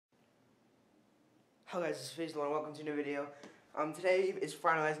Hello guys, this is DELORIAN. Welcome to a new video. Today is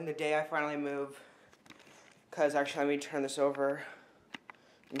finalizing the day I finally move. Cause actually, let me turn this over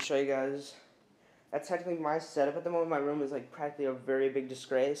and show you guys. That's technically my setup at the moment. My room is like practically a very big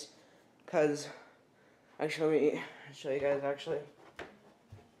disgrace. Cause actually, let me show you guys. Actually,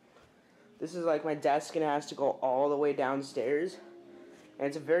 this is like my desk, and it has to go all the way downstairs, and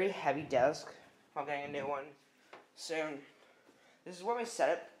it's a very heavy desk. I'm getting a new one soon. This is what my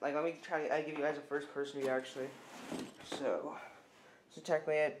setup, like, let me try to give you guys a first person view, actually. So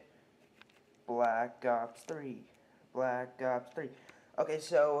technically it, Black Ops 3. Okay,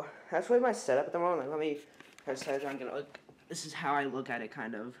 so that's really my setup at the moment. Like, let me kind of set it down, look. This is how I look at it,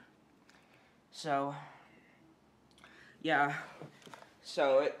 kind of. So, yeah.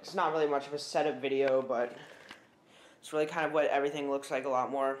 So, it's not really much of a setup video, but it's really kind of what everything looks like a lot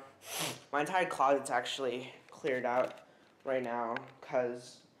more. My entire closet's actually cleared out right now,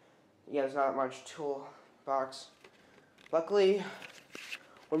 because there's not much toolbox. Luckily,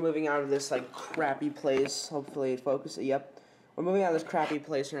 we're moving out of this like crappy place. Hopefully it focuses. Yep, we're moving out of this crappy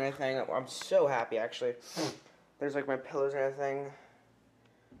place and everything. I'm so happy, actually. There's like my pillows and everything.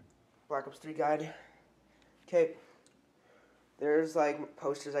 Black Ops 3 guide. Okay, there's like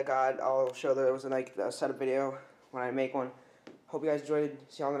posters I got. I'll show there was like a setup video when I make one. Hope you guys enjoyed.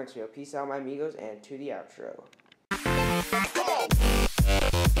 See you all in the next video. Peace out, my amigos, and to the outro.